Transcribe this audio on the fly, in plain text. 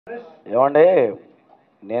ఏమండి,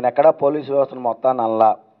 నేను ఎక్కడ పోలీసు వ్యవస్థను మొత్తాన్ని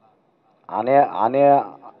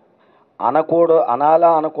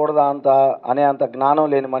అనకూడదా అంత జ్ఞానం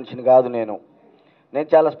లేని మనిషిని కాదు నేను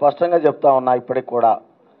చాలా స్పష్టంగా చెప్తా ఉన్నా. ఇప్పటికి కూడా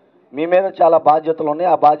మీ మీద చాలా బాధ్యతలు ఉన్నాయి.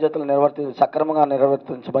 ఆ బాధ్యతలు సక్రమంగా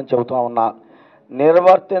నిర్వర్తించమని చెబుతా ఉన్నా.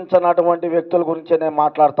 నిర్వర్తించనటువంటి వ్యక్తుల గురించి నేను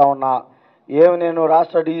మాట్లాడుతూ ఉన్నా. నేను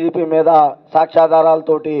రాష్ట్ర డీజీపీ మీద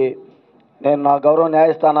సాక్ష్యాధారాలతోటి నేను నా గౌరవ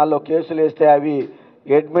న్యాయస్థానాల్లో కేసులు వేస్తే అవి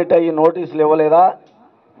అడ్మిట్ అయ్యి నోటీసులు ఇవ్వలేదా?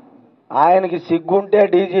 ఆయనకి సిగ్గుంటే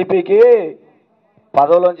డీజీపీకి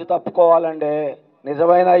పదవులోంచి తప్పుకోవాలండి.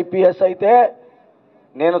 నిజమైన ఐపీఎస్ అయితే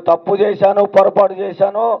నేను తప్పు చేశాను, పొరపాటు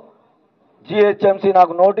చేశాను, జిహెచ్ఎంసీ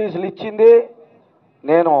నాకు నోటీసులు ఇచ్చింది,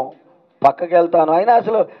 నేను పక్కకి వెళ్తాను. అయినా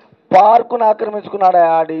అసలు పార్కును ఆక్రమించుకున్నాడు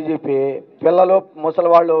ఆ డీజీపీ. పిల్లలు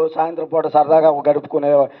ముసలి వాళ్ళు సాయంత్రం పూట సరదాగా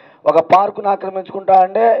గడుపుకునే ఒక పార్కును ఆక్రమించుకుంటా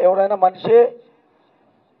అంటే ఎవరైనా మనిషి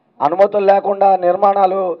అనుమతులు లేకుండా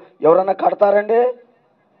నిర్మాణాలు ఎవరైనా కడతారండి?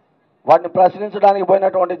 వాటిని ప్రశ్నించడానికి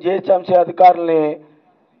పోయినటువంటి జిహెచ్ఎంసీ అధికారుల్ని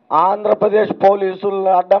ఆంధ్రప్రదేశ్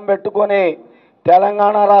పోలీసులను అడ్డం పెట్టుకొని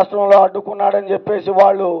తెలంగాణ రాష్ట్రంలో అడ్డుకున్నాడని చెప్పేసి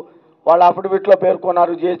వాళ్ళ అఫిడవిట్లో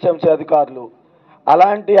పేర్కొన్నారు జిహెచ్ఎంసీ అధికారులు.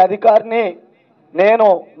 అలాంటి అధికారిని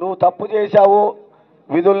నువ్వు తప్పు చేశావు,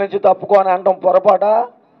 విధుల నుంచి తప్పుకొని అనడం పొరపాట?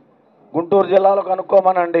 గుంటూరు జిల్లాలో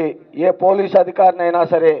కనుక్కోమనండి. ఏ పోలీస్ అధికారినైనా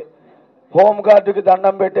సరే హోంగార్డుకి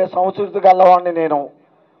దండం పెట్టే సంస్కృతి గల్లవాడిని నేను.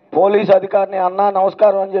 పోలీస్ అధికారిని అన్నా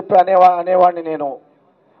నమస్కారం అని చెప్పి అనేవాడిని నేను.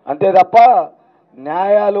 అంతే తప్ప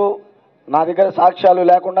న్యాయాలు నా దగ్గర సాక్ష్యాలు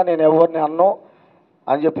లేకుండా నేను ఎవరిని అన్నో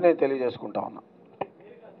అని చెప్పి నేను తెలియజేసుకుంటా ఉన్నా.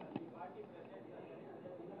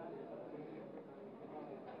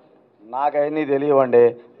 నాకన్నీ తెలియవండి.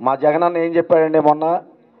 మా జగనన్న ఏం చెప్పాడండి మొన్న?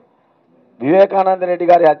 వివేకానంద రెడ్డి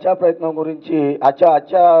గారి హత్యా ప్రయత్నం గురించి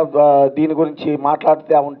దీని గురించి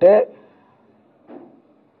మాట్లాడుతూ ఉంటే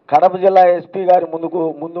కడప జిల్లా ఎస్పీ గారి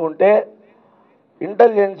ముందు ఉంటే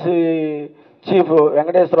ఇంటెలిజెన్స్ చీఫ్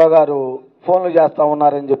వెంకటేశ్వరరావు గారు ఫోన్లు చేస్తూ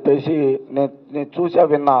ఉన్నారని చెప్పేసి నేను చూసా,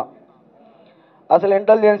 విన్నా. అసలు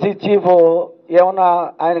ఇంటెలిజెన్స్ చీఫ్ ఏమన్నా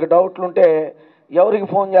ఆయనకు డౌట్లు ఉంటే ఎవరికి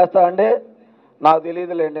ఫోన్ చేస్తారండి? నాకు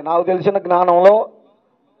తెలియదులేండి. నాకు తెలిసిన జ్ఞానంలో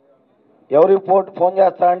ఎవరికి ఫోన్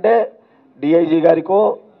చేస్తారంటే డిఐజీ గారికో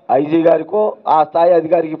ఐజీ గారికో ఆ స్థాయి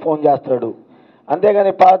అధికారికి ఫోన్ చేస్తాడు.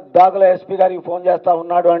 అంతేగాని దాఖల ఎస్పీ గారికి ఫోన్ చేస్తూ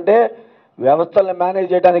ఉన్నాడు అంటే వ్యవస్థలను మేనేజ్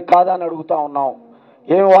చేయడానికి కాదా అని అడుగుతూ ఉన్నాం.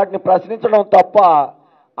 వాటిని ప్రశ్నించడం తప్ప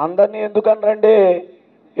అందరినీ ఎందుకు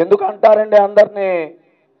అంటారండి? అందరినీ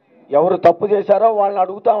ఎవరు తప్పు చేశారో వాళ్ళని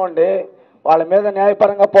అడుగుతామండి. వాళ్ళ మీద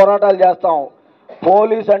న్యాయపరంగా పోరాటాలు చేస్తాం.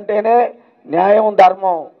 పోలీస్ అంటేనే న్యాయం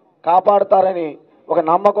ధర్మం కాపాడతారని ఒక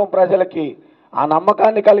నమ్మకం ప్రజలకి. ఆ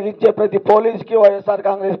నమ్మకాన్ని కలిగించే ప్రతి పోలీస్కి వైఎస్ఆర్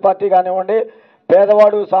కాంగ్రెస్ పార్టీ కానివ్వండి,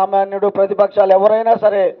 పేదవాడు, సామాన్యుడు, ప్రతిపక్షాలు ఎవరైనా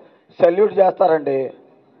సరే సెల్యూట్ చేస్తారండి.